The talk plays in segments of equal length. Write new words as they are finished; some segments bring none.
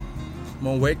Come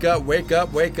on, wake up, wake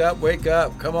up, wake up, wake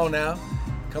up. Come on now.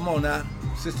 Come on now.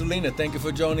 Sister Lena, thank you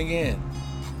for joining in.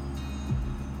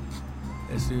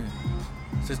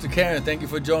 Sister Karen, thank you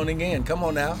for joining in. Come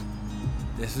on now.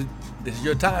 This is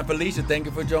your time. Felicia, thank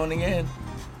you for joining in.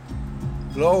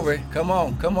 Glory. Come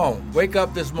on, come on. Wake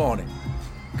up this morning.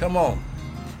 Come on.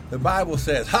 The Bible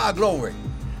says, glory,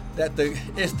 that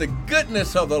it's the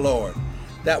goodness of the Lord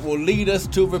that will lead us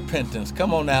to repentance.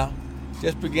 Come on now.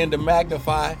 Just begin to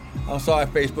magnify. I'm sorry,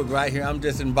 Facebook, right here. I'm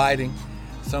just inviting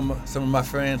some of my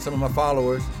friends, some of my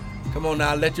followers. Come on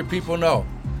now. Let your people know.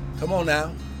 Come on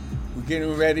now. We're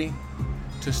getting ready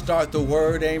to start the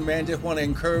word. Amen. Just want to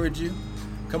encourage you.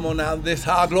 Come on now. This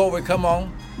glory. Come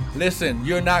on. Listen,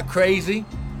 you're not crazy.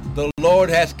 The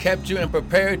Lord has kept you and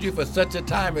prepared you for such a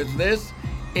time as this.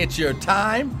 It's your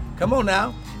time. Come on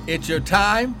now. It's your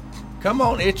time. Come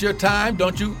on. It's your time.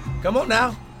 Don't you? Come on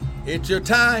now. It's your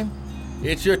time.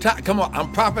 It's your time. Come on.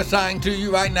 I'm prophesying to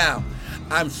you right now.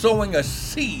 I'm sowing a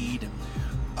seed,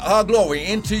 glory,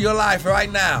 into your life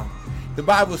right now. The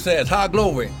Bible says,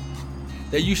 glory,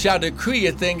 that you shall decree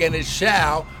a thing and it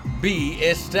shall be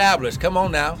established. Come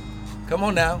on now. Come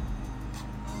on now.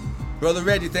 Brother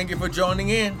Reggie, thank you for joining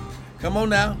in. Come on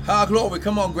now. Glory.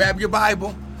 Come on, grab your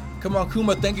Bible. Come on,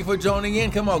 Kuma, thank you for joining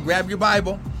in. Come on, grab your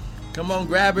Bible. Come on,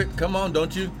 grab it. Come on,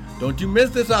 don't you miss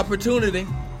this opportunity.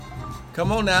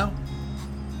 Come on now.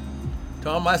 To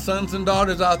all my sons and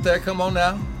daughters out there, come on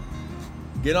now.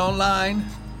 Get online.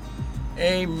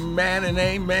 Amen and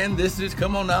amen.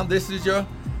 Come on now. This is your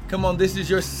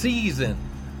season.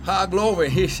 Glory.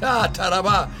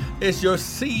 It's your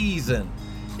season.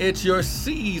 It's your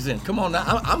season. Come on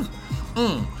now.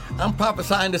 I'm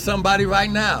prophesying to somebody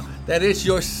right now that it's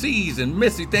your season.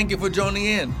 Missy, thank you for joining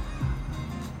in.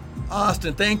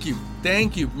 Austin, thank you.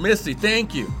 Thank you. Missy,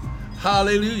 thank you.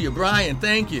 Hallelujah. Brian,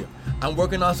 thank you. I'm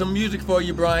working on some music for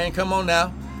you, Brian. Come on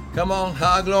now. Come on.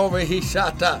 Glory.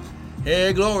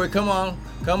 Hey, glory. Come on.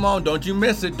 Come on. Don't you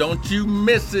miss it. Don't you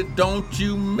miss it. Don't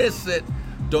you miss it.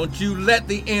 Don't you let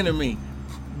the enemy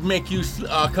make you.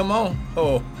 Come on.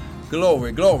 Oh,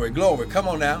 glory, glory, glory. Come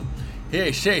on now.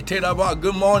 Hey, Shay,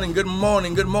 good morning, good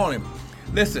morning, good morning.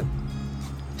 Listen,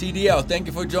 TDL, thank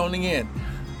you for joining in.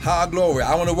 Glory.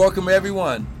 I want to welcome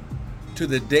everyone to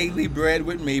the Daily Bread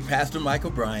with me, Pastor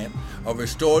Michael Bryant of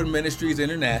Restored Ministries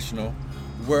International,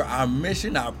 where our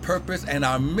mission, our purpose, and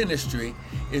our ministry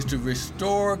is to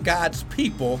restore God's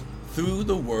people through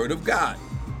the Word of God.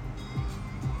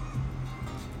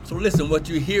 So listen, what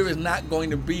you hear is not going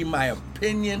to be my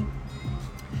opinion,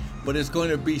 but it's going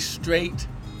to be straight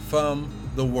from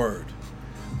the Word.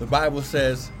 The Bible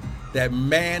says that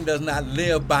man does not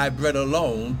live by bread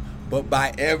alone, but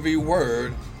by every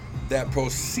word that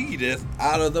proceedeth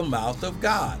out of the mouth of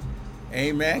God.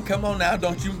 Amen. Come on now,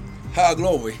 don't you?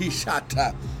 Glory. He shot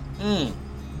up. The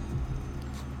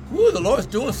Lord's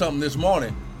doing something this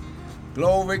morning.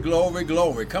 Glory, glory,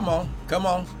 glory. Come on, come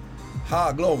on.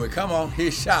 Glory. Come on. He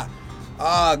shot.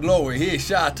 Glory. He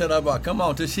shot to the bar. Come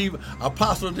on, Teshiva.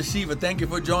 Apostle Teshiva, thank you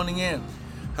for joining in.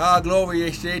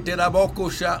 Glory.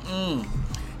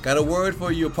 Got a word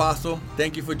for you, Apostle.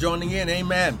 Thank you for joining in.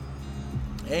 Amen.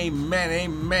 Amen.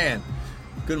 Amen.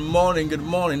 Good morning. Good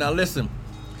morning. Now listen,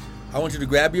 I want you to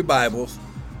grab your Bibles.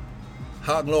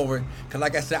 Glory. Because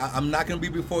like I said, I'm not going to be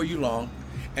before you long.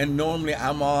 And normally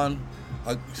I'm on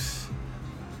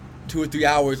 2 or 3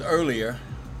 hours earlier.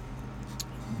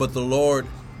 But the Lord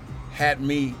had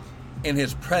me in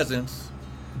His presence.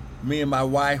 Me and my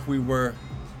wife, we were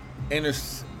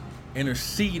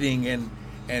interceding and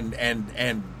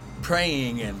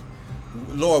praying. And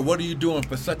Lord, what are you doing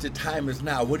for such a time as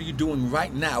now? What are you doing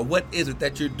right now? What is it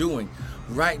that you're doing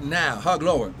right now?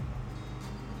 Glory.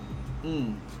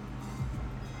 And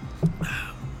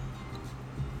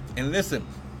listen.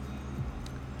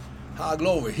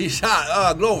 Glory. He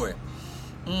shot. Glory.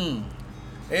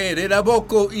 Hey, de da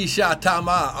boko isha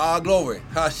tama. Glory.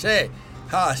 Ha she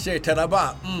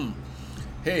teraba.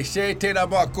 Hey, she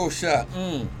teraba kosha.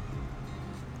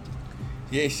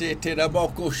 Ye she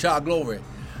teraba sha. Glory.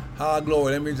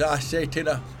 Glory. That means I say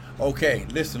tera. Okay,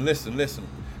 listen.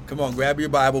 Come on, grab your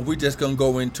Bible. We're just going to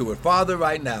go into it. Father,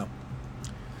 right now,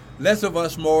 less of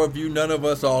us, more of you, none of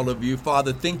us, all of you.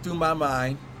 Father, think through my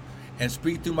mind and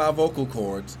speak through my vocal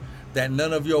cords that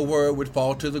none of your word would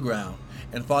fall to the ground.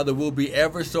 And Father, we'll be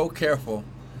ever so careful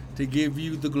to give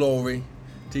you the glory,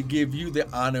 to give you the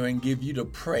honor, and give you the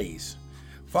praise.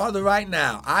 Father, right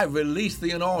now, I release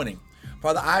the anointing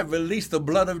Father, I release the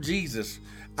blood of Jesus.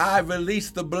 I release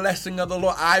the blessing of the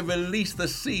Lord. I release the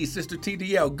seed. Sister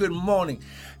TDL, good morning.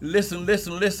 Listen.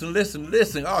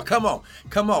 Oh, come on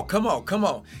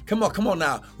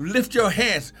now. Lift your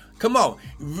hands. Come on.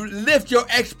 Lift your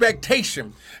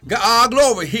expectation. God,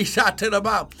 glory. He shot to the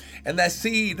mouth. And that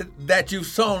seed that you've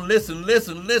sown, listen.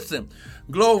 Glory.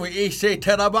 Glory.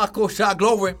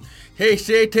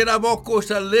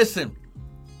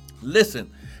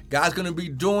 Listen. God's going to be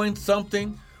doing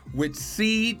something with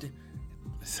seed.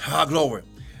 Glory.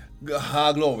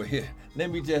 Here. Let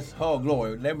me just,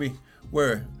 glory.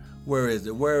 Where is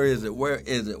it?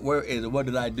 What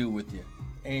did I do with you?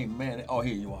 Amen. Oh,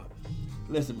 here you are.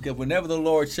 Listen, because whenever the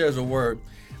Lord shares a word,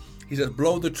 he says,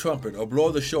 blow the trumpet or blow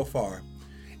the shofar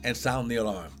and sound the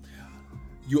alarm.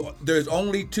 There's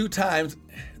only 2 times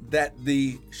that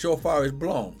the shofar is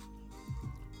blown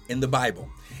in the Bible.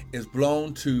 It's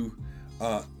blown to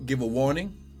give a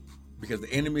warning because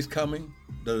the enemy's coming,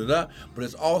 but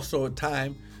it's also a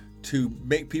time to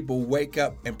make people wake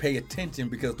up and pay attention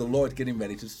because the Lord's getting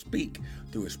ready to speak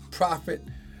through his prophet,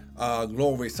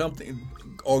 glory, something,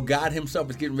 or God himself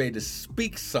is getting ready to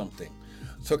speak something.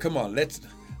 So come on, let's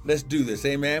do this,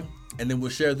 amen? And then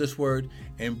we'll share this word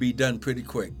and be done pretty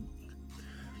quick.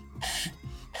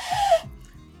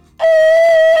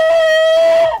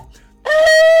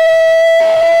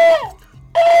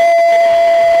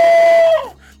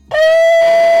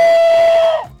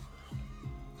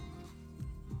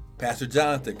 Pastor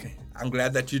Jonathan, I'm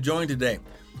glad that you joined today.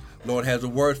 Lord has a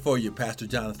word for you, Pastor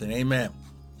Jonathan. Amen.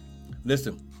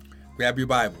 Listen, grab your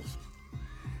Bibles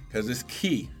because it's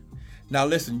key. Now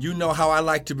listen, you know how I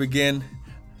like to begin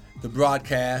the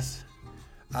broadcast.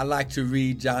 I like to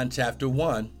read John chapter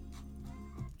 1,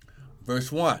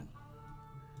 verse 1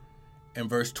 and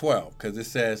verse 12 because it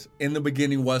says, in the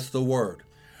beginning was the Word.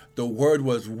 The Word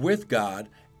was with God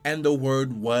and the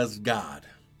Word was God.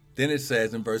 Then it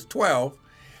says in verse 12,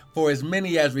 for as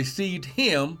many as received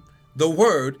him, the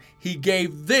word, he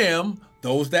gave them,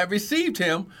 those that received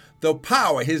him, the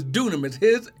power, his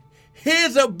dunamis,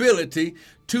 his ability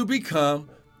to become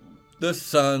the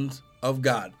sons of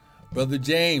God. Brother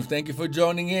James, thank you for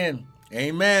joining in.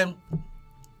 Amen.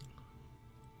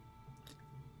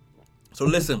 So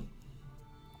listen,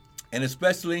 and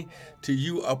especially to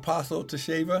you, Apostle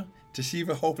Tesheva,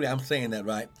 hopefully I'm saying that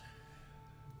right.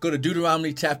 Go to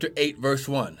Deuteronomy chapter 8, verse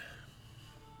 1.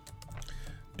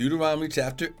 Deuteronomy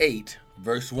chapter 8,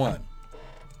 verse 1.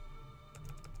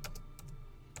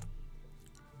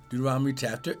 Deuteronomy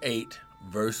chapter 8,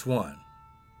 verse 1.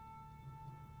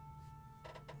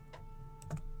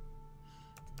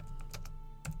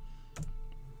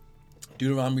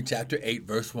 Deuteronomy chapter 8,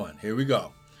 verse 1. Here we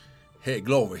go. Hey,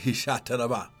 glory. He shot to the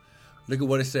bottom. Look at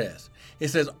what it says. It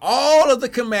says, all of the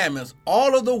commandments,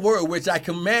 all of the word which I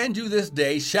command you this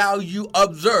day shall you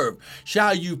observe,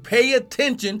 shall you pay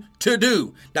attention to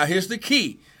do. Now here's the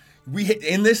key.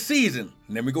 In this season,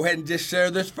 let me go ahead and just share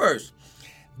this first.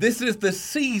 This is the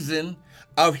season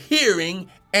of hearing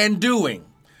and doing.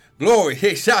 Glory.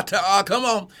 Hey, shout to come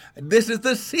on. This is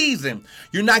the season.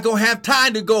 You're not going to have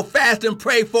time to go fast and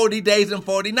pray 40 days and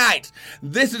 40 nights.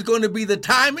 This is going to be the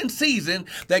time and season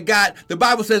that God, the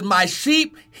Bible says, my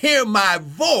sheep hear my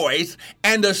voice,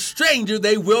 and the stranger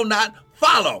they will not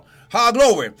follow. Ha,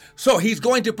 glory. So he's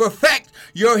going to perfect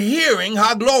your hearing.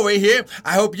 Ha, glory here.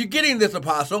 I hope you're getting this,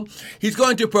 Apostle. He's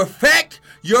going to perfect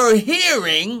your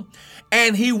hearing,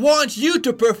 and he wants you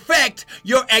to perfect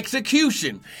your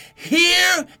execution.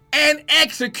 Hear and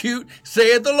execute,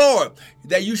 saith the Lord,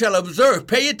 that you shall observe,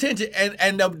 pay attention,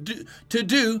 and to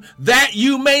do that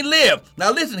you may live.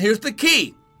 Now listen, here's the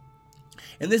key.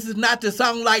 And this is not to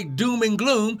sound like doom and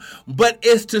gloom, but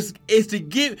it's to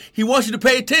give, he wants you to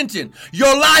pay attention.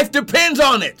 Your life depends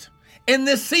on it. In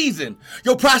this season,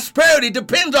 your prosperity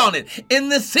depends on it. In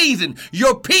this season,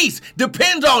 your peace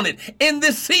depends on it. In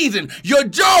this season, your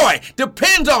joy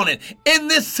depends on it. In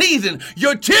this season,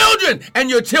 your children and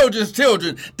your children's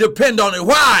children depend on it.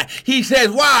 Why? He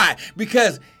says, why?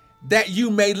 Because that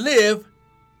you may live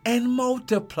and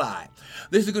multiply.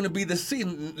 This is going to be the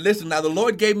season. Listen, now the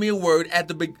Lord gave me a word at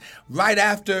the right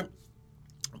after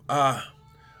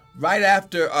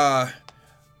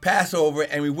Passover,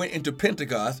 and we went into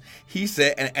Pentecost. He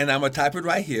said, and I'm going to type it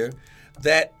right here,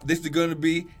 that this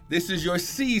is your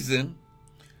season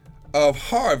of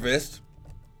harvest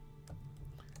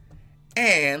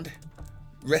and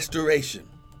restoration.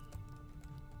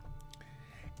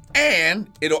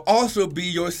 And it'll also be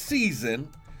your season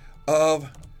of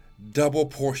double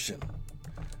portion.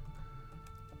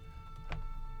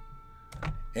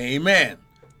 Amen.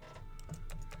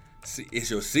 See,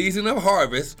 it's your season of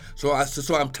harvest. So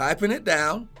I'm typing it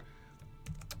down.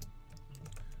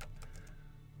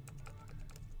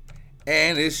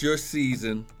 And it's your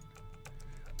season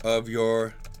of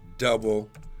your double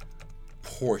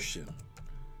portion.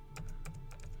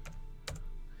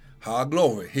 Hallelujah.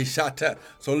 Glory. Hishata.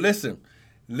 So listen.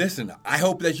 I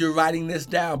hope that you're writing this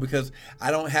down because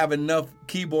I don't have enough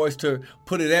keyboards to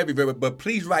put it everywhere. But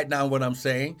please write down what I'm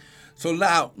saying. So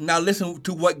now listen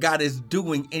to what God is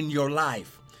doing in your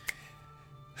life.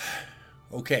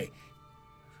 Okay.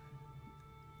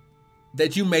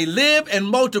 That you may live and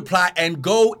multiply and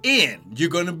go in.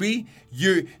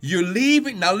 You're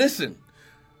leaving. Now listen,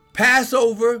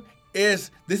 Passover this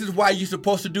is why you're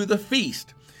supposed to do the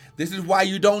feast. This is why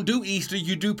you don't do Easter,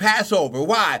 you do Passover.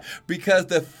 Why? Because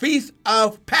the feast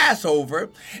of Passover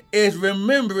is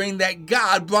remembering that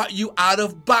God brought you out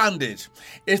of bondage.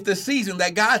 It's the season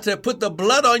that God said, put the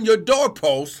blood on your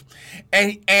doorposts,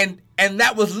 and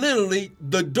that was literally,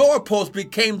 the doorpost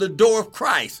became the door of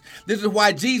Christ. This is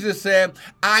why Jesus said,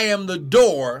 I am the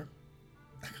door.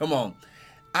 Come on.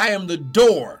 I am the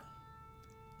door.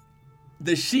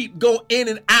 The sheep go in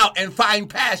and out and find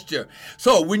pasture.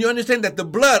 So when you understand that the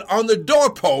blood on the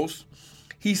doorpost,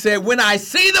 he said, when I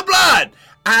see the blood,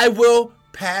 I will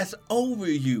pass over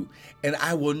you. And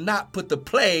I will not put the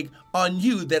plague on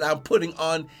you that I'm putting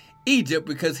on Egypt,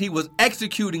 because he was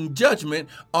executing judgment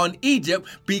on Egypt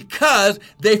because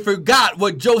they forgot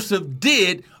what Joseph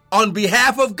did on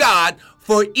behalf of God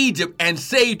for Egypt and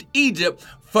saved Egypt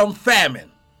from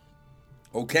famine.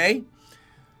 Okay?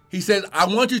 He says, I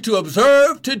want you to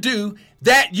observe to do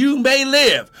that you may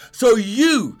live. So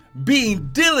you being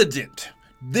diligent.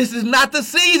 This is not the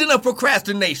season of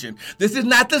procrastination. This is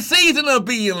not the season of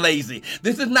being lazy.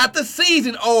 This is not the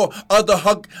season of the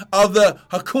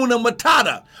Hakuna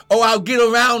Matata. Oh, I'll get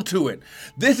around to it.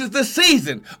 This is the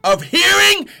season of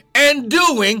hearing and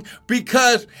doing,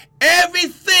 because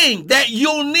everything that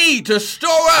you'll need to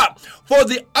store up for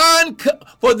the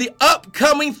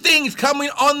upcoming things coming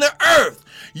on the earth,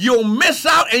 you'll miss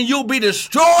out and you'll be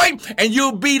destroyed, and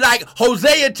you'll be like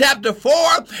Hosea chapter 4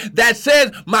 that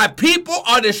says, my people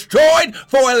are destroyed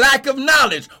for a lack of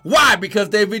knowledge. Why? Because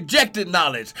they rejected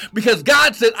knowledge. Because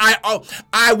God said,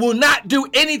 I will not do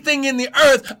anything in the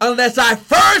earth unless I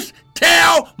first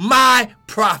tell my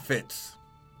prophets.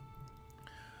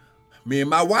 Me and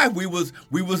my wife, we was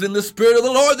in the Spirit of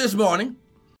the Lord this morning.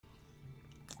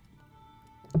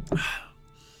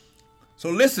 So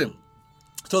listen.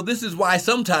 So this is why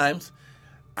sometimes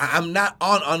I'm not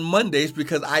on Mondays,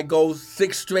 because I go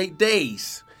 6 straight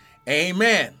days.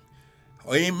 Amen.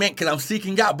 Amen. Because I'm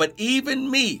seeking God. But even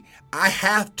me, I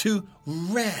have to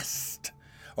rest.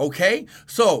 Okay?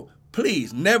 So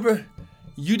please,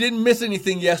 you didn't miss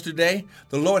anything yesterday.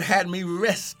 The Lord had me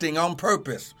resting on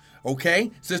purpose. Okay?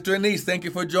 Sister Anise, thank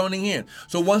you for joining in.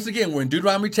 So once again, we're in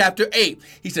Deuteronomy chapter 8.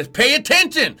 He says, pay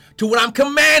attention to what I'm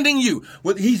commanding you.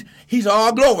 He's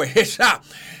all glory.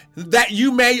 That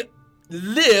you may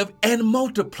live and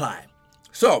multiply.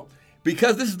 So,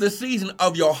 because this is the season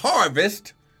of your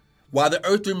harvest, while the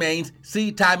earth remains,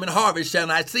 seed time and harvest shall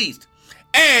not cease.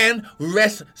 And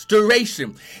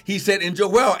restoration. He said in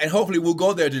Joel, and hopefully we'll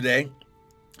go there today,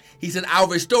 he said, I'll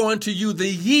restore unto you the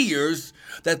years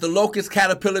that the locust,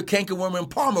 caterpillar, cankerworm, and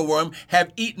palmer worm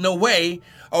have eaten away.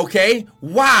 Okay?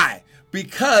 Why?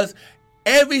 Because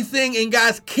everything in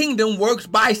God's kingdom works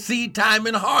by seed time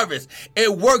and harvest.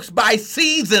 It works by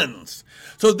seasons.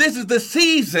 So this is the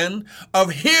season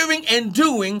of hearing and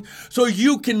doing, so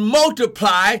you can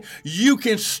multiply, you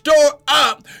can store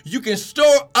up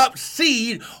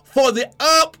seed for the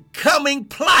upcoming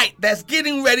plight that's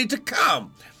getting ready to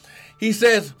come. He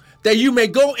says, that you may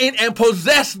go in and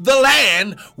possess the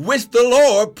land which the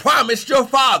Lord promised your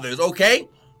fathers, okay?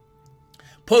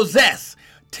 Possess.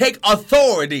 Take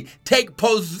authority. Take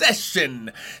possession.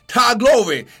 Ta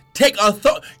glory. Take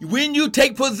authority. When you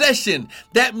take possession,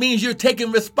 that means you're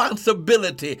taking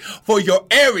responsibility for your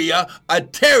area, a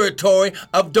territory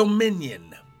of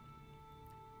dominion.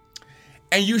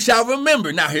 And you shall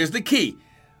remember. Now here's the key.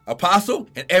 Apostle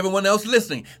and everyone else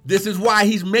listening, this is why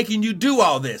he's making you do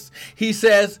all this. He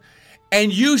says,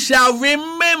 and you shall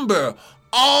remember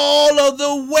all of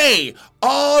the way,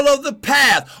 all of the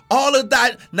path, all of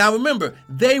that. Now remember,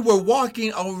 they were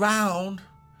walking around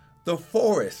the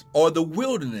forest or the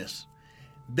wilderness.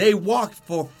 They walked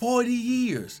for 40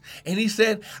 years. And he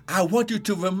said, I want you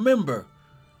to remember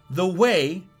the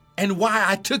way and why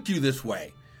I took you this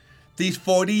way. These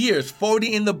 40 years,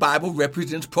 40 in the Bible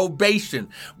represents probation,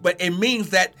 but it means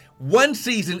that one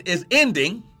season is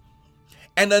ending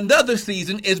and another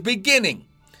season is beginning.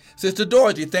 Sister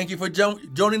Dorothy, thank you for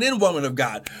joining in, woman of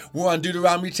God. We're on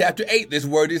Deuteronomy chapter 8. This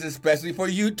word is especially for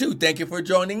you too. Thank you for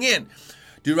joining in.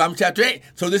 Deuteronomy chapter 8.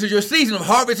 So this is your season of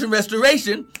harvest and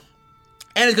restoration.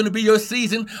 And it's going to be your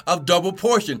season of double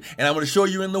portion. And I'm going to show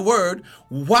you in the word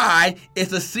why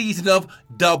it's a season of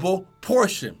double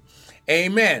portion.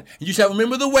 Amen. You shall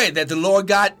remember the way that the Lord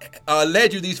God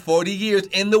led you these 40 years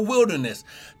in the wilderness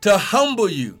to humble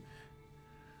you.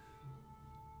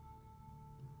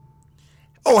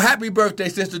 Oh, happy birthday,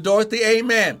 Sister Dorothy.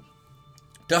 Amen.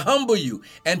 To humble you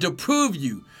and to prove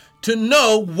you, to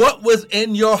know what was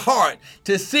in your heart,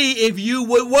 to see if you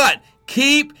would what?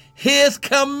 Keep his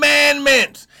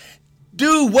commandments.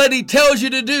 Do what he tells you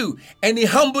to do. And he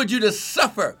humbled you to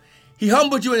suffer. He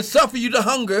humbled you and suffered you to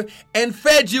hunger and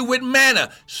fed you with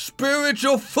manna,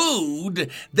 spiritual food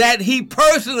that he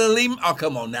personally, oh,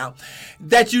 come on now,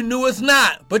 that you knew us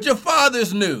not, but your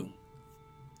fathers knew.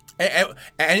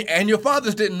 And your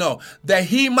fathers didn't know, that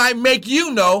he might make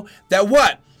you know that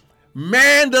what?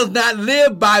 Man does not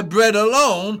live by bread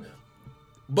alone,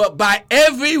 but by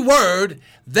every word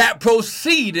that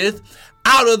proceedeth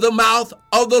out of the mouth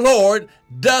of the Lord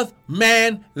doth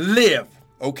man live.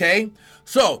 Okay?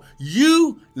 So,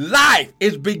 life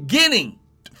is beginning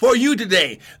for you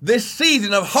today. This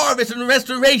season of harvest and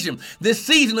restoration, this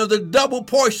season of the double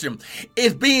portion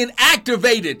is being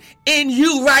activated in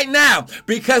you right now,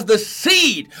 because the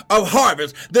seed of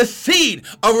harvest, the seed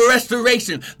of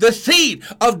restoration, the seed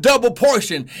of double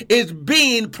portion is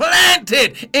being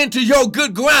planted into your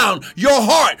good ground, your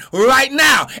heart right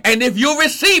now. And if you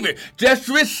receive it, just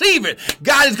receive it.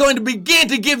 God is going to begin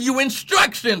to give you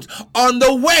instructions on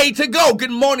the way to go.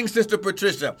 Good morning, Sister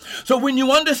Patricia. So when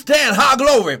you understand, how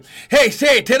glory, hey,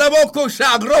 say, teraboko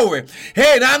sha glory.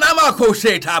 Hey, nanamako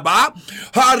se taba.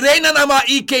 Ha re nanama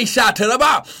ike sha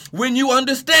teraba. When you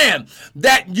understand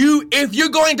that if you're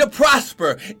going to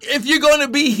prosper, if you're going to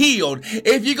be healed,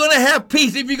 if you're going to have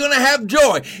peace, if you're going to have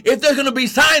joy, if there's going to be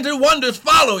signs and wonders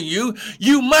following you,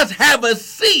 you must have a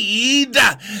seed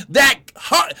that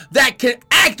can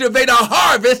activate a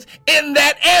harvest in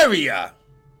that area.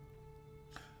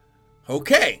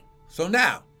 Okay, so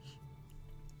now,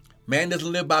 man doesn't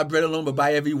live by bread alone, but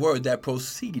by every word that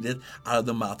proceedeth out of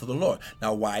the mouth of the Lord.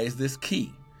 Now, why is this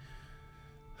key?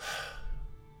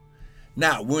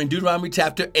 Now, we're in Deuteronomy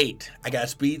chapter 8. I got to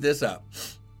speed this up.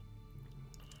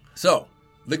 So,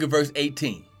 look at verse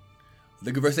 18.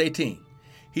 Look at verse 18.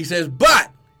 He says,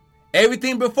 but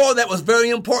everything before that was very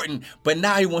important, but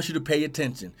now he wants you to pay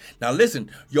attention. Now, listen,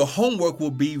 your homework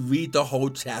will be read the whole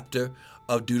chapter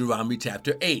of Deuteronomy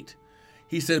chapter 8.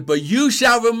 He says, but you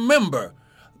shall remember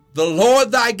the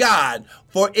Lord thy God,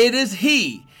 for it is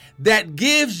he that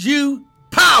gives you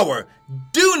power,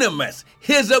 dunamis,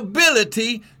 his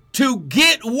ability to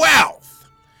get wealth.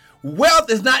 Wealth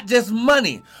is not just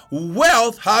money.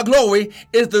 Wealth, high glory,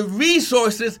 is the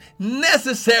resources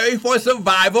necessary for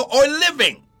survival or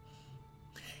living.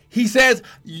 He says,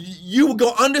 you will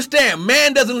go understand,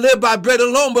 man doesn't live by bread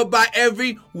alone, but by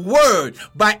every word,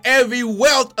 by every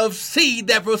wealth of seed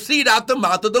that proceed out the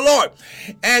mouth of the Lord.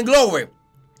 And glory,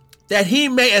 that he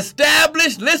may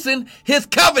establish, listen, his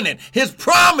covenant, his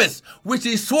promise, which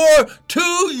he swore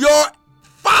to your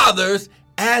fathers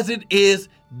as it is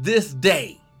this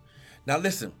day. Now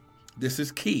listen, this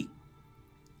is key.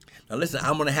 Now listen,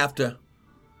 I'm going to have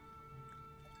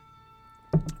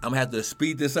to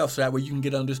speed this up so that way you can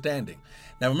get understanding.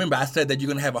 Now remember, I said that you're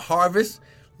going to have a harvest,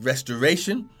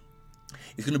 restoration.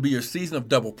 It's going to be your season of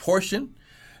double portion.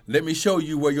 Let me show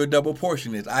you where your double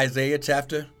portion is. Isaiah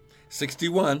chapter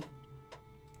 61.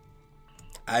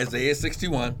 Isaiah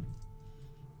 61.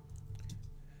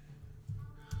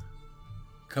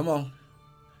 Come on.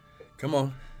 Come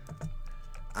on.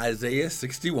 Isaiah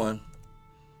 61.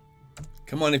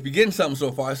 Come on, if you're getting something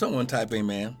so far, someone type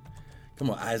amen. Come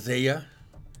on, Isaiah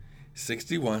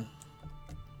 61.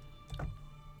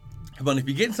 Come on, if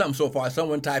you're getting something so far,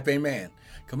 someone type amen.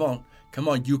 Come on. Come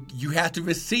on, you have to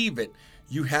receive it.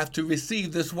 You have to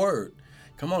receive this word.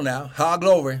 Come on now. Ha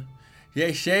glory.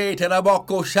 Yeshe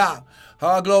terabako sha.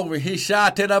 Ha glory.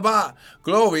 Hisha teraba.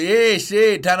 Glory.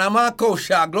 Yeshe tanamako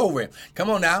sha. Glory. Come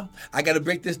on now. I got to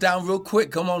break this down real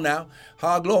quick. Come on now.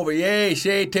 Ha glory.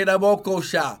 Yeshe terabako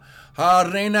sha.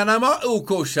 Ha reina nama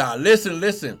uko sha.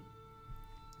 Listen.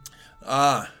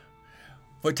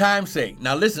 For time's sake.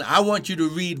 Now listen, I want you to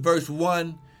read verse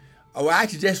 1. Or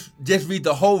actually just read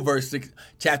the whole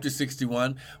chapter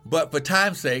 61. But for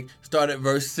time's sake, start at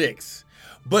verse 6.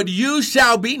 But you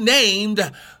shall be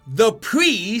named the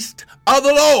priest of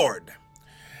the Lord.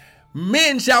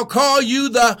 Men shall call you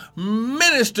the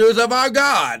ministers of our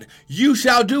God. You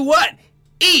shall do what?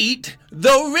 Eat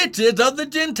the riches of the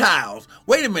Gentiles.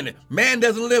 Wait a minute. Man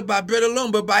doesn't live by bread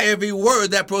alone, but by every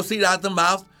word that proceeds out the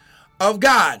mouth of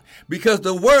God, because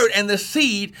the word and the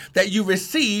seed that you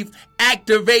receive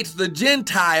activates the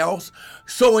Gentiles,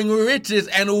 sowing riches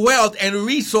and wealth and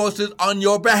resources on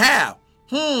your behalf.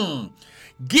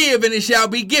 Give and it shall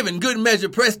be given. Good measure,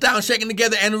 pressed down, shaken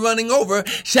together, and running over,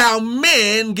 shall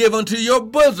men give unto your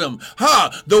bosom.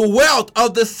 The wealth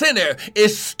of the sinner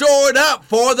is stored up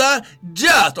for the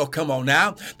just. Oh, come on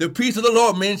now. The peace of the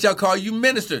Lord, men shall call you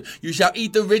ministers. You shall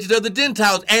eat the riches of the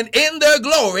Gentiles, and in their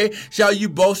glory shall you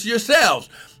boast yourselves.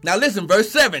 Now listen,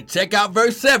 verse 7. Check out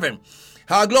verse 7.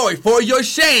 Glory. For your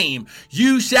shame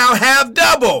you shall have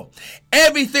double.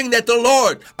 Everything that the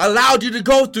Lord allowed you to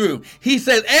go through. He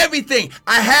says everything.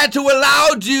 I had to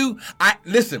allow you.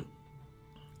 Listen.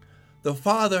 The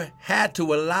Father had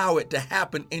to allow it to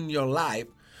happen in your life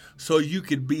so you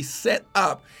could be set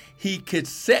up. He could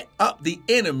set up the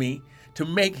enemy to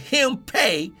make him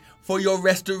pay for your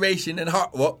restoration and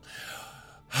heart. Well,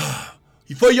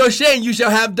 for your shame you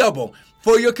shall have double.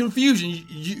 For your confusion,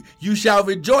 you shall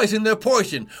rejoice in their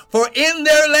portion. For in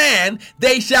their land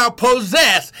they shall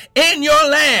possess. In your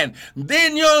land,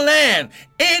 in your land,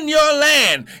 in your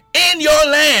land, in your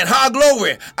land.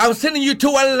 Glory. I'm sending you to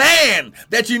a land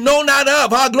that you know not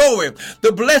of. Glory.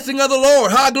 The blessing of the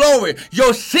Lord. Glory.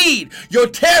 Your seed, your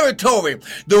territory.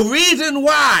 The reason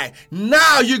why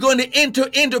now you're going to enter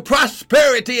into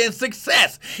prosperity and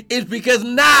success is because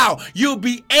now you'll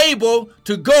be able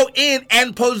to go in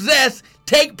and possess.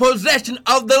 Take possession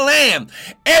of the land.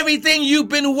 Everything you've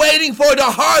been waiting for to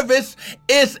harvest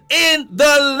is in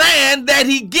the land that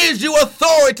he gives you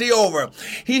authority over.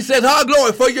 He says,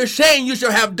 glory, for your shame you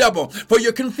shall have double. For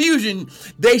your confusion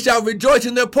they shall rejoice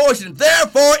in their portion.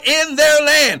 Therefore in their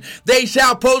land they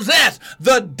shall possess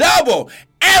the double.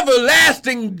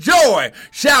 Everlasting joy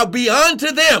shall be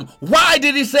unto them. Why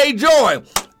did he say joy?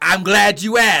 I'm glad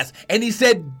you asked. And he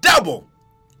said double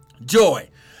joy.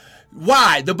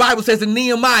 Why? The Bible says in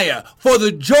Nehemiah, for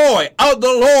the joy of the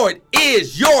Lord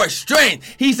is your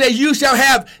strength. He said, you shall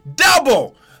have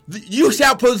double. You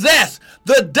shall possess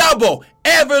the double.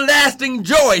 Everlasting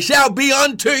joy shall be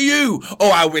unto you.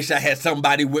 Oh, I wish I had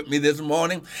somebody with me this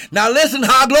morning. Now listen,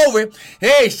 glory.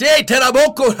 Hey, say,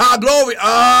 teraboko, glory.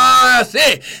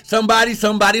 Say,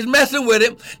 somebody's messing with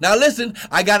it. Now listen,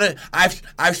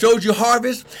 I've showed you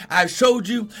harvest. I've showed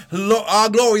you,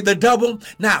 glory, the double.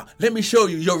 Now, let me show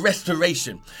you your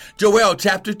restoration. Joel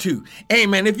chapter 2.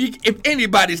 Amen. If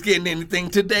anybody's getting anything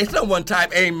today, someone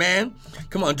type amen.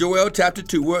 Come on, Joel chapter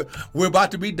 2. We're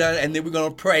about to be done, and then we're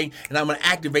going to pray, and I'm going to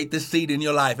activate this seed in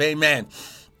your life. Amen.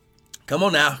 Come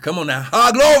on now. Come on now.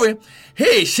 Glory.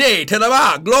 Hey, shay,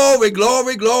 telaba. Glory,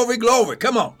 glory, glory, glory.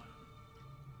 Come on.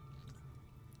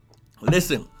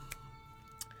 Listen.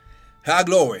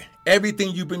 Glory.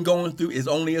 Everything you've been going through is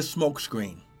only a smoke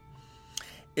screen.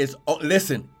 It's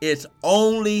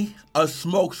only a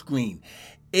smoke screen.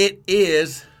 It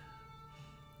is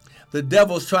the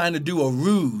devil's trying to do a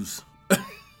ruse.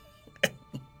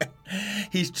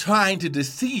 He's trying to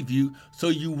deceive you so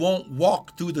you won't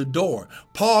walk through the door.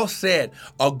 Paul said,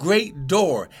 a great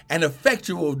door, an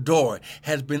effectual door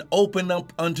has been opened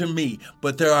up unto me,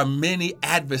 but there are many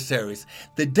adversaries.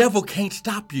 The devil can't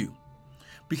stop you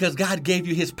because God gave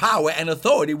you his power and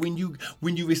authority when you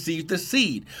received the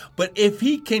seed. But if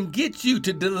he can get you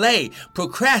to delay,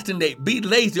 procrastinate, be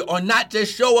lazy, or not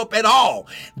just show up at all,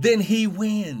 then he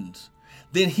wins.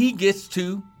 Then he gets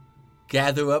to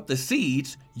gather up the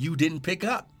seeds you didn't pick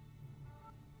up.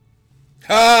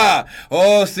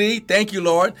 See, thank you,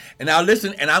 Lord. And now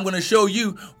listen, and I'm going to show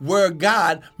you where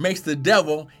God makes the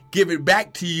devil give it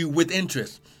back to you with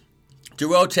interest.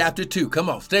 Joel chapter 2. Come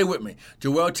on, stay with me.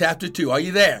 Joel chapter 2. Are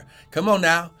you there? Come on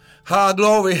now.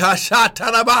 Glory.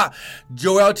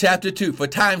 Joel chapter 2. For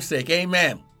time's sake,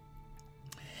 amen.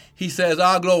 He says,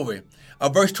 glory.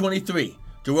 Verse 23.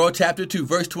 Joel chapter 2,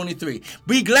 verse 23.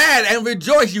 Be glad and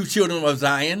rejoice, you children of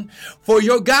Zion, for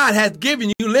your God hath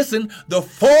given you, listen, the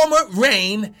former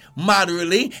rain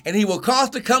moderately, and he will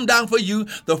cause to come down for you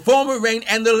the former rain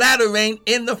and the latter rain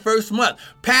in the first month.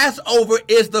 Passover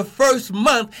is the first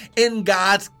month in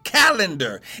God's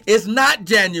calendar. It's not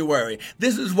January.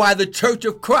 This is why the church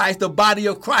of Christ, the body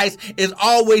of Christ, is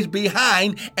always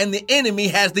behind and the enemy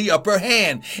has the upper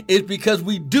hand. It's because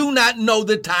we do not know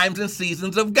the times and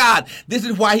seasons of God. This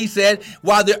is why he said,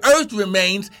 while the earth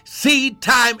remains, seed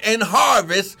time and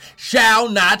harvest shall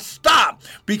not stop.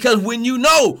 Because when you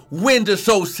know when to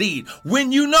sow seed,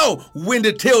 when you know when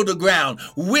to till the ground,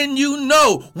 when you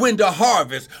know when to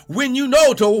harvest, when you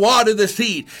know to water the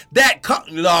seed,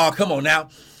 come on now.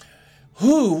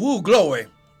 Glory.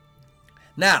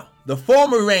 Now, the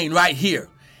former rain right here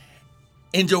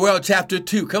in Joel chapter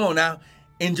 2. Come on now.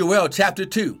 In Joel chapter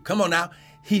 2. Come on now.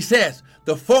 He says,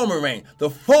 the former rain. The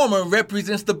former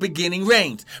represents the beginning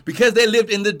rains. Because they lived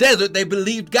in the desert, they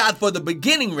believed God for the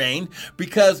beginning rain,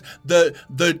 because the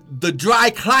dry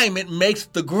climate makes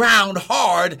the ground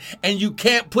hard, and you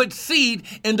can't put seed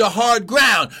into hard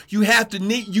ground. You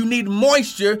need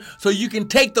moisture so you can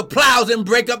take the plows and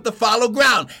break up the fallow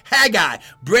ground. Haggai,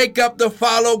 break up the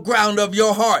fallow ground of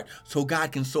your heart so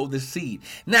God can sow the seed.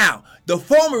 Now, the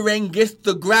former rain gets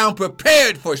the ground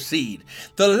prepared for seed.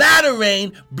 The latter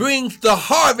rain brings the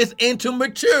harvest into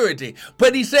maturity.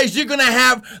 But he says you're going to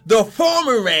have the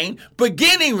former rain,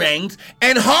 beginning rains,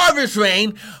 and harvest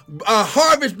rain,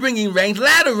 harvest bringing rains,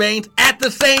 latter rains at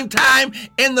the same time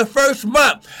in the first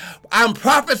month. I'm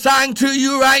prophesying to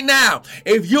you right now.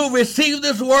 If you receive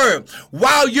this word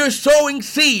while you're sowing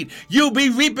seed, you'll be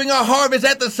reaping a harvest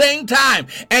at the same time.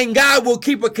 And God will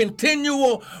keep a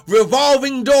continual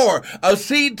revolving door of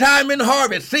seed time and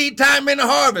harvest, seed time and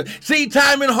harvest, seed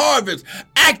time and harvest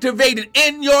activated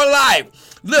in your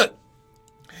life. Look.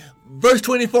 Verse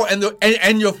 24,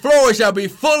 and your floor shall be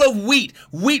full of wheat.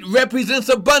 Wheat represents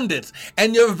abundance.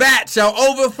 And your vat shall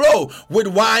overflow with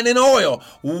wine and oil.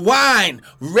 Wine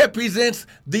represents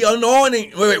the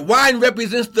anointing. Wine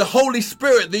represents the Holy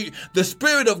Spirit, the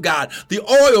Spirit of God. The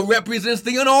oil represents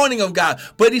the anointing of God.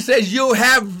 But he says you'll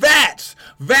have vats.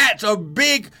 Vats are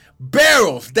big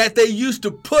barrels that they used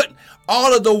to put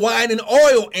all of the wine and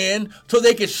oil in so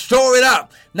they could store it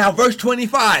up. Now, verse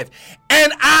 25,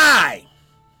 and I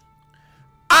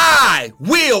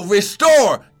will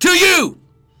restore to you.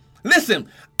 Listen,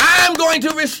 I'm going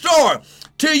to restore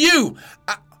to you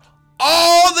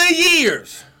all the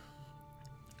years,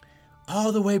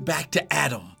 all the way back to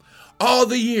Adam, all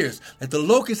the years that the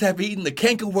locusts have eaten, the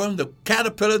cankerworm, the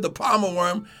caterpillar, the palmer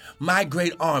worm, my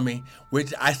great army,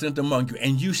 which I sent among you.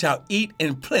 And you shall eat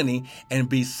in plenty and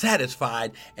be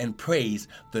satisfied and praise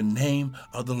the name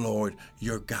of the Lord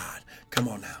your God. Come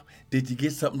on now. Did you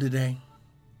get something today?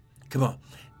 Come on.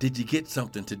 Did you get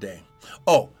something today?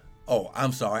 Oh,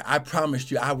 I'm sorry. I promised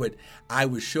you I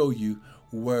would show you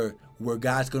where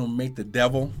God's going to make the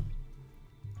devil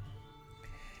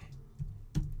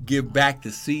give back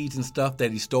the seeds and stuff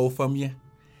that he stole from you.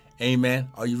 Amen.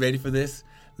 Are you ready for this?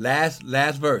 Last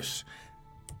verse.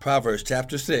 Proverbs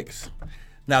chapter 6.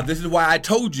 Now, this is why I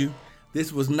told you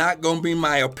this was not going to be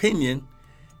my opinion.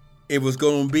 It was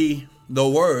going to be the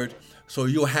word. So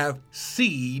you'll have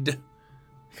seed.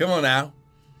 Come on now.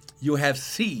 You'll have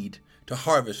seed to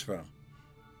harvest from.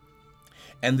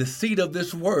 And the seed of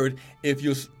this word, if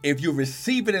you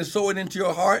receive it and sow it into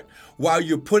your heart, while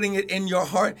you're putting it in your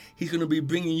heart, he's going to be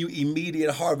bringing you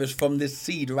immediate harvest from this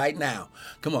seed right now.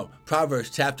 Come on, Proverbs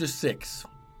chapter 6.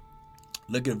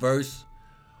 Look at verse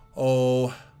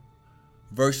 30.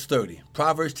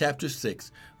 Proverbs chapter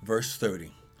 6, verse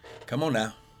 30. Come on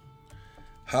now.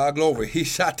 Ah, glory. He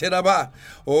shot it up.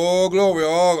 Oh, glory.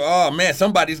 Oh, man,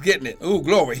 somebody's getting it. Oh,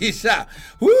 glory. He shot.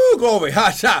 Woo, glory.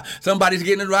 Ha, shot. Somebody's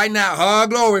getting it right now. Ah,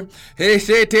 glory. He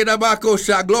said,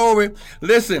 shot. Glory.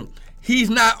 Listen, he's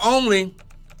going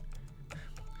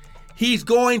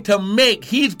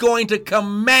to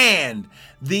command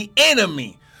the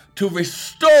enemy to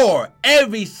restore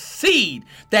every seed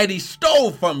that he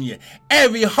stole from you,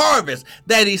 every harvest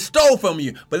that he stole from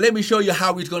you. But let me show you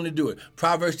how he's going to do it.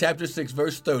 Proverbs chapter 6,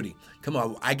 verse 30. Come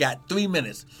on, I got 3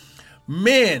 minutes.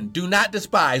 Men do not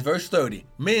despise, verse 30,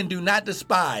 men do not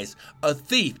despise a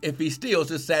thief if he steals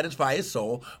to satisfy his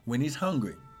soul when he's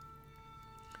hungry.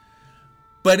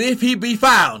 But if he be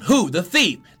found, who? The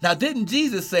thief. Now, didn't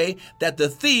Jesus say that the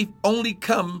thief only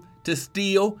come to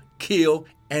steal, kill,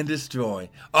 and destroy?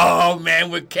 Oh, man,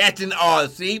 we're catching on,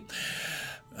 see?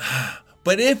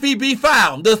 But if he be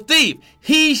found, the thief,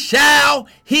 he's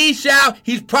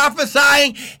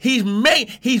prophesying,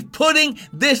 he's putting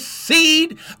this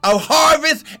seed of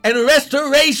harvest and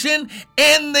restoration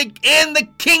in the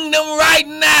kingdom right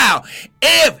now.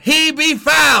 If he be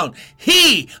found,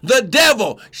 he, the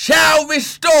devil, shall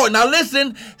restore. Now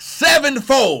listen,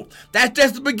 sevenfold. That's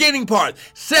just the beginning part.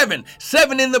 Seven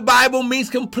in the Bible means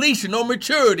completion or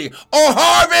maturity or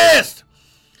harvest.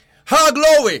 Her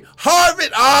glory.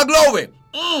 Harvest. Our glory.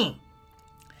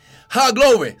 Her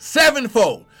glory.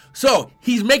 Sevenfold. So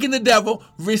he's making the devil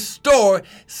restore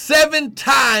 7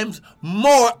 times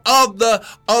more of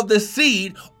the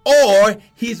seed, or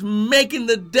he's making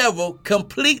the devil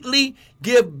completely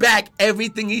give back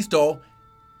everything he stole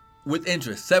with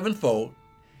interest, 7-fold,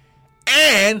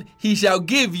 and he shall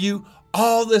give you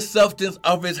all the substance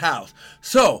of his house.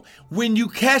 So when you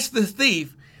catch the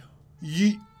thief,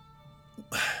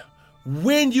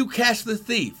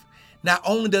 not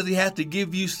only does he have to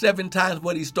give you 7 times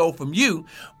what he stole from you,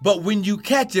 but when you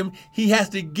catch him, he has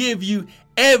to give you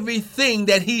everything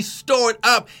that he stored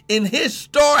up in his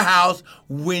storehouse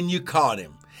when you caught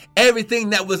him.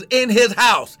 Everything that was in his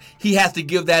house, he has to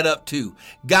give that up too.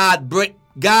 God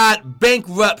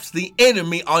bankrupts the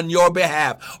enemy on your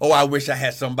behalf. Oh, I wish I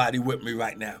had somebody with me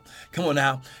right now. Come on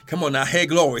now. Come on now. Hey,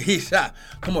 glory. He shot.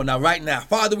 Come on now, right now.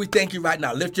 Father, we thank you right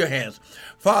now. Lift your hands.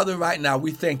 Father, right now,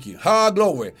 we thank you. Ha,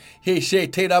 glory. He she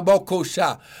te da boko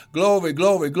sha. Glory,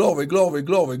 glory, glory, glory,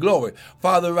 glory, glory.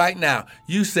 Father, right now,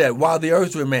 you said, while the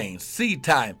earth remains, seed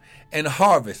time and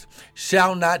harvest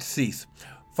shall not cease.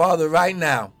 Father, right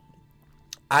now,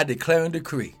 I declare and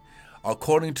decree,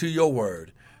 according to your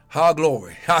word, ha,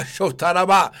 glory,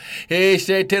 that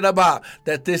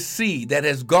this seed that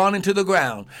has gone into the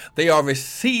ground, they are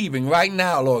receiving right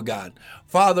now, Lord God.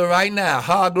 Father, right now,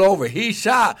 ha, glory, he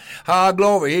shot, ha,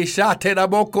 glory, he shot,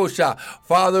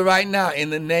 Father, right now, in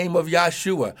the name of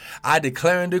Yeshua, I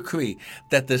declare and decree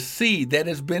that the seed that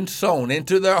has been sown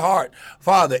into their heart,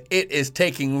 Father, it is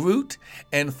taking root,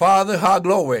 and Father, ha,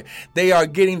 glory, they are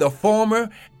getting the former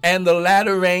and the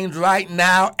latter rains right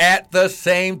now at the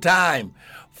same time.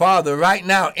 Father, right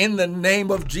now, in the name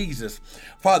of Jesus,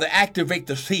 Father, activate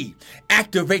the seed.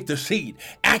 Activate the seed.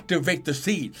 Activate the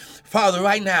seed. Father,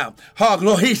 right now,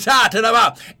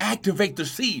 activate the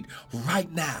seed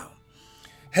right now.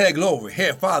 Hey, glory.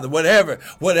 Hey, Father, whatever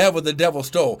the devil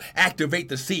stole, activate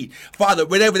the seed. Father,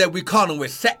 whatever that we call him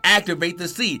with, activate the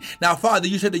seed. Now, Father,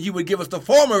 you said that you would give us the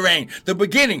former rain, the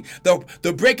beginning,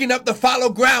 the breaking up the fallow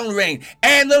ground rain,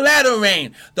 and the latter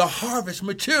rain, the harvest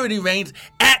maturity rains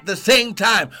at the same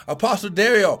time. Apostle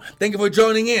Dario, thank you for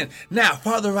joining in. Now,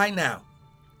 Father, right now,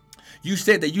 you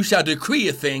said that you shall decree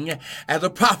a thing as a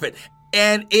prophet,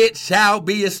 and it shall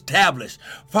be established.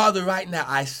 Father, right now,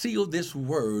 I seal this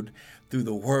word through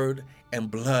the word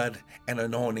and blood and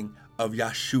anointing of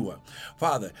Yeshua.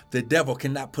 Father, the devil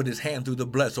cannot put his hand through the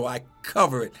blood, so I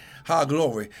cover it. Ha,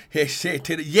 glory.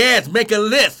 Yes, make a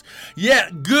list. Yeah,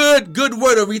 good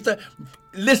word, Aretha.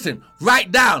 Listen,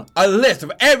 write down a list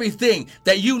of everything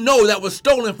that you know that was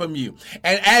stolen from you.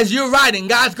 And as you're writing,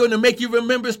 God's going to make you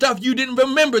remember stuff you didn't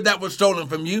remember that was stolen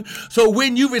from you. So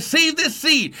when you receive this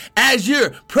seed, as you're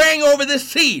praying over this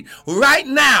seed, right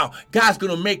now, God's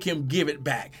going to make him give it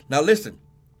back. Now listen,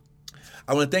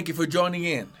 I want to thank you for joining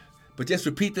in. But just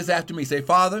repeat this after me. Say,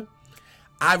 Father,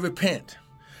 I repent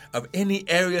of any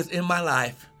areas in my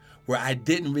life where I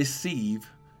didn't receive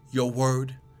your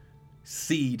word,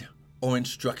 seed, or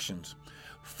instructions.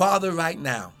 Father, right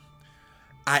now,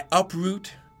 I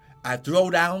uproot, I throw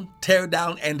down, tear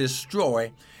down, and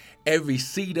destroy every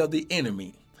seed of the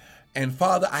enemy. And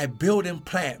Father, I build and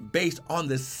plant based on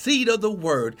the seed of the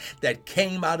word that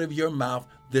came out of your mouth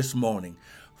this morning.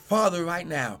 Father, right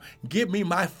now, give me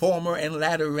my former and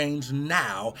latter rains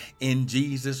now in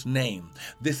Jesus' name.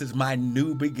 This is my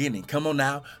new beginning. Come on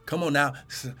now. Come on now.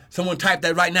 Someone type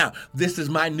that right now. This is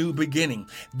my new beginning.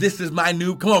 This is my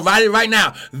new, come on, write it right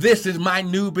now. This is my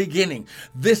new beginning.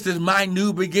 This is my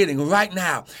new beginning right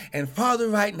now. And Father,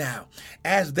 right now,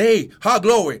 as they,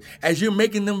 glory, as you're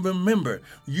making them remember,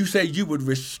 you say you would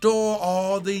restore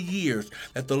all the years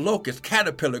that the locust,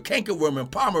 caterpillar, cankerworm,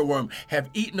 and palmer worm have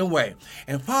eaten away.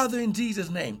 And Father, in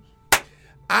Jesus' name,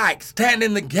 I stand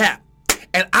in the gap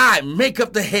and I make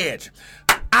up the hedge.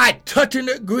 I touch and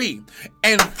agree.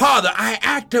 And Father, I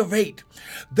activate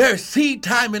their seed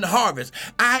time and harvest.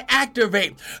 I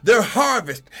activate their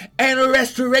harvest and a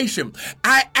restoration.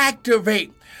 I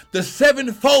activate the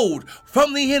sevenfold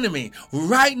from the enemy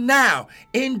right now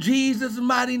in Jesus'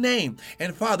 mighty name.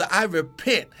 And Father, I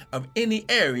repent of any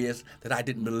areas that I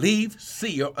didn't believe,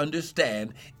 see, or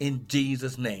understand in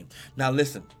Jesus' name. Now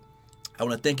listen, I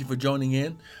want to thank you for joining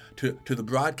in to the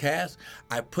broadcast.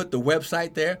 I put the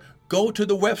website there. Go to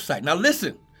the website. Now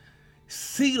listen,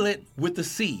 seal it with the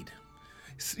seed.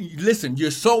 Listen,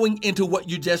 you're sowing into what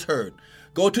you just heard.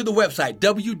 Go to the website,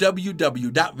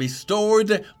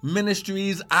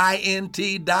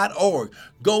 www.restoredministriesint.org.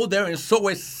 Go there and sow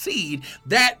a seed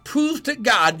that proves to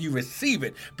God you receive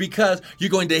it, because you're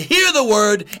going to hear the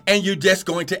word and you're just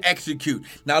going to execute.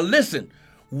 Now listen,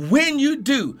 when you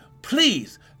do,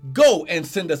 please go and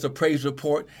send us a praise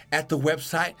report at the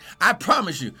website. I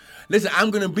promise you. Listen,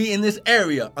 I'm going to be in this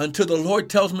area until the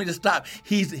Lord tells me to stop.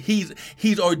 He's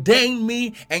ordained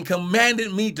me and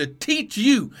commanded me to teach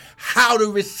you how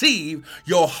to receive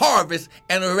your harvest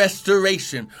and a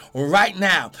restoration right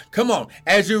now. Come on,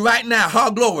 as you right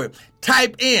now, glory.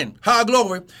 Type in,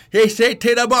 glory.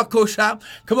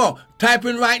 Come on, type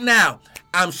in right now.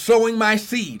 I'm sowing my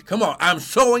seed. Come on, I'm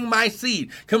sowing my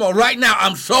seed. Come on, right now,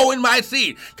 I'm sowing my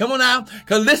seed. Come on now,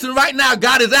 because listen, right now,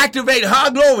 God is activating.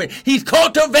 Glory. He's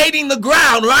cultivating the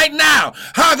ground right now.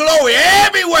 Glory.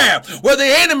 Everywhere where the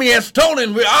enemy has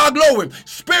stolen, glory,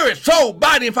 spirit, soul,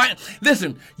 body, and finance.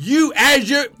 Listen,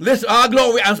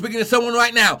 glory, I'm speaking to someone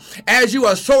right now. As you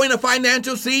are sowing a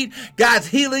financial seed, God's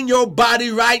healing your body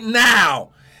right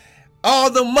now.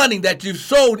 All the money that you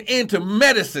sold into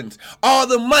medicines, all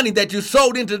the money that you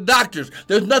sold into doctors.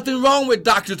 There's nothing wrong with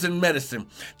doctors and medicine.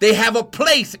 They have a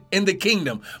place in the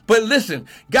kingdom. But listen,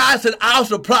 God said, I'll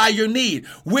supply your need.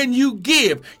 When you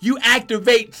give, you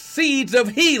activate seeds of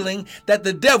healing that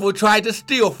the devil tried to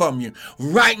steal from you.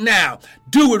 Right now.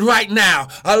 Do it right now.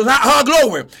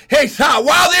 Glory. Hey,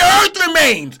 while the earth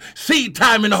remains, seed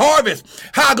time and harvest.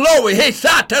 Glory. Hey,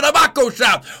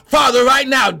 Father, right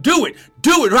now, do it.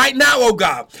 Do it right now, oh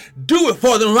God. Do it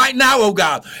for them right now, oh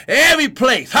God. Every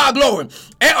place. Glory.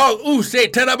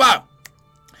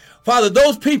 Father,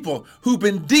 those people who've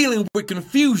been dealing with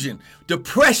confusion,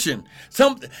 depression,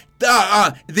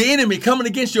 the enemy coming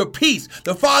against your peace.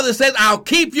 The Father says, I'll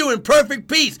keep you in perfect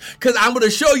peace because I'm going to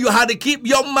show you how to keep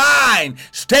your mind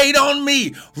stayed on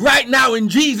me right now in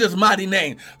Jesus' mighty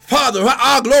name. Father,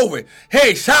 our glory.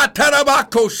 Hey,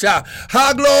 Shatarabakosha.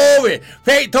 Our glory.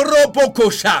 Hey,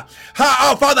 Toropokosha.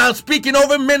 Father, I'm speaking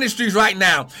over ministries right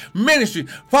now. Ministry.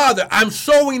 Father, I'm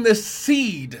sowing the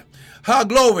seed. Our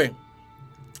glory.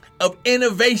 Of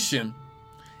innovation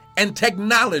and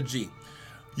technology.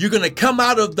 You're going to come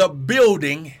out of the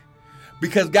building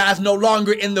because God's no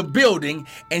longer in the building,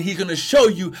 and he's going to show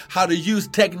you how to use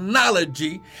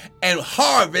technology and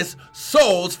harvest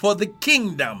souls for the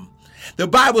kingdom. The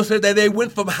Bible said that they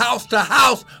went from house to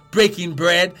house breaking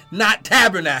bread, not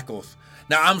tabernacles.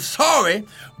 Now, I'm sorry,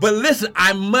 but listen,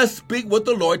 I must speak what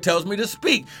the Lord tells me to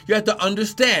speak. You have to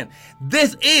understand.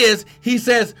 This is, he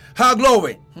says, how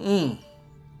glory.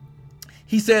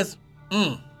 He says,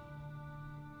 He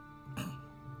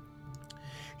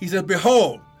says,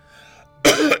 behold,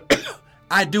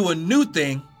 I do a new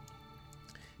thing.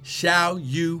 Shall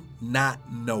you not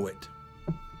know it?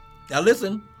 Now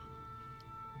listen.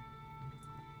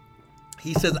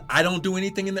 He says, I don't do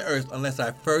anything in the earth unless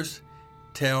I first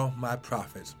tell my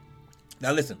prophets.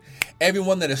 Now listen,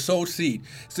 everyone that has sowed seed,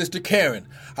 Sister Karen,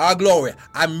 our glory,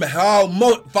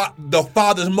 the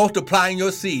Father's multiplying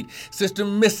your seed. Sister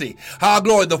Missy, our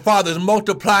glory, the Father's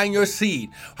multiplying your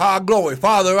seed. Our glory,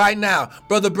 Father, right now.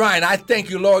 Brother Brian, I thank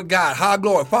you, Lord God. Our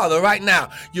glory, Father, right now.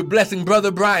 You're blessing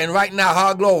Brother Brian right now,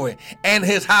 our glory, and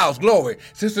his house, glory.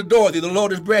 Sister Dorothy, the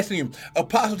Lord is blessing you.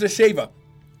 Apostle Teshava,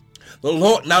 the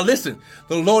Lord, now listen,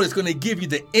 the Lord is going to give you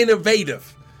the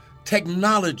innovative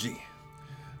technology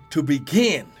to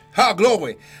begin,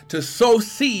 glory, to sow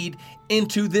seed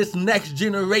into this next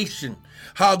generation.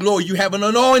 Glory, you have an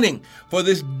anointing for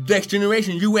this next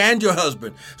generation, you and your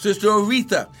husband. Sister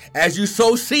Aretha, as you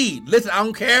sow seed, listen, I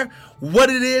don't care what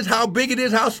it is, how big it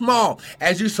is, how small,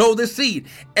 as you sow the seed,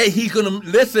 and he's going to,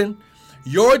 listen,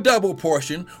 your double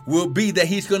portion will be that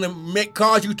he's going to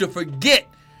cause you to forget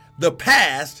the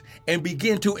past and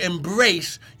begin to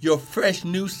embrace your fresh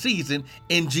new season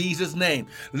in Jesus' name.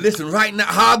 Listen, right now,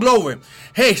 our glory.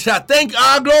 Hey, thank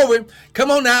our glory.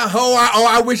 Come on now.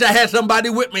 I wish I had somebody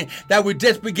with me that would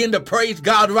just begin to praise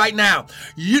God right now.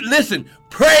 You listen,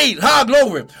 praise, our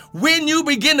glory. When you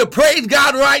begin to praise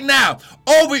God right now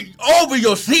over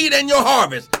your seed and your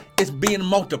harvest, it's being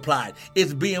multiplied.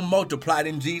 It's being multiplied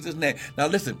in Jesus' name. Now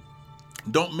listen,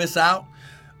 don't miss out.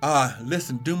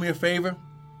 Listen, do me a favor.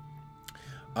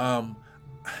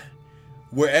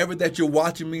 Wherever that you're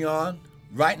watching me on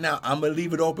right now, I'm going to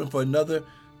leave it open for another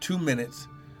 2 minutes.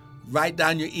 Write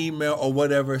down your email or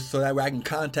whatever so that way I can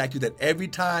contact you, that every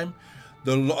time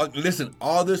the Lord, listen,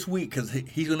 all this week, because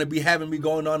he's going to be having me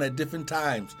going on at different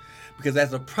times, because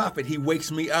as a prophet, he wakes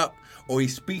me up or he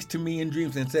speaks to me in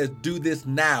dreams and says, do this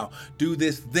now, do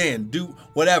this then, do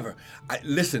whatever.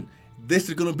 Listen, this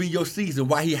is going to be your season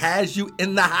while he has you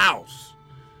in the house.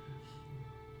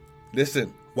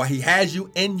 Listen, while he has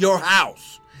you in your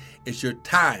house, it's your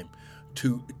time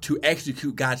to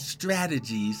execute God's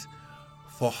strategies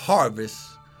for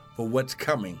harvest for what's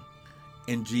coming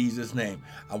in Jesus' name.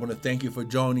 I want to thank you for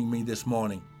joining me this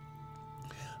morning.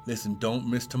 Listen, don't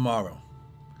miss tomorrow.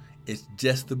 It's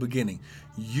just the beginning.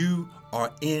 You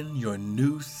are in your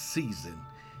new season.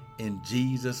 In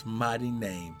Jesus' mighty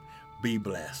name, be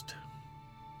blessed.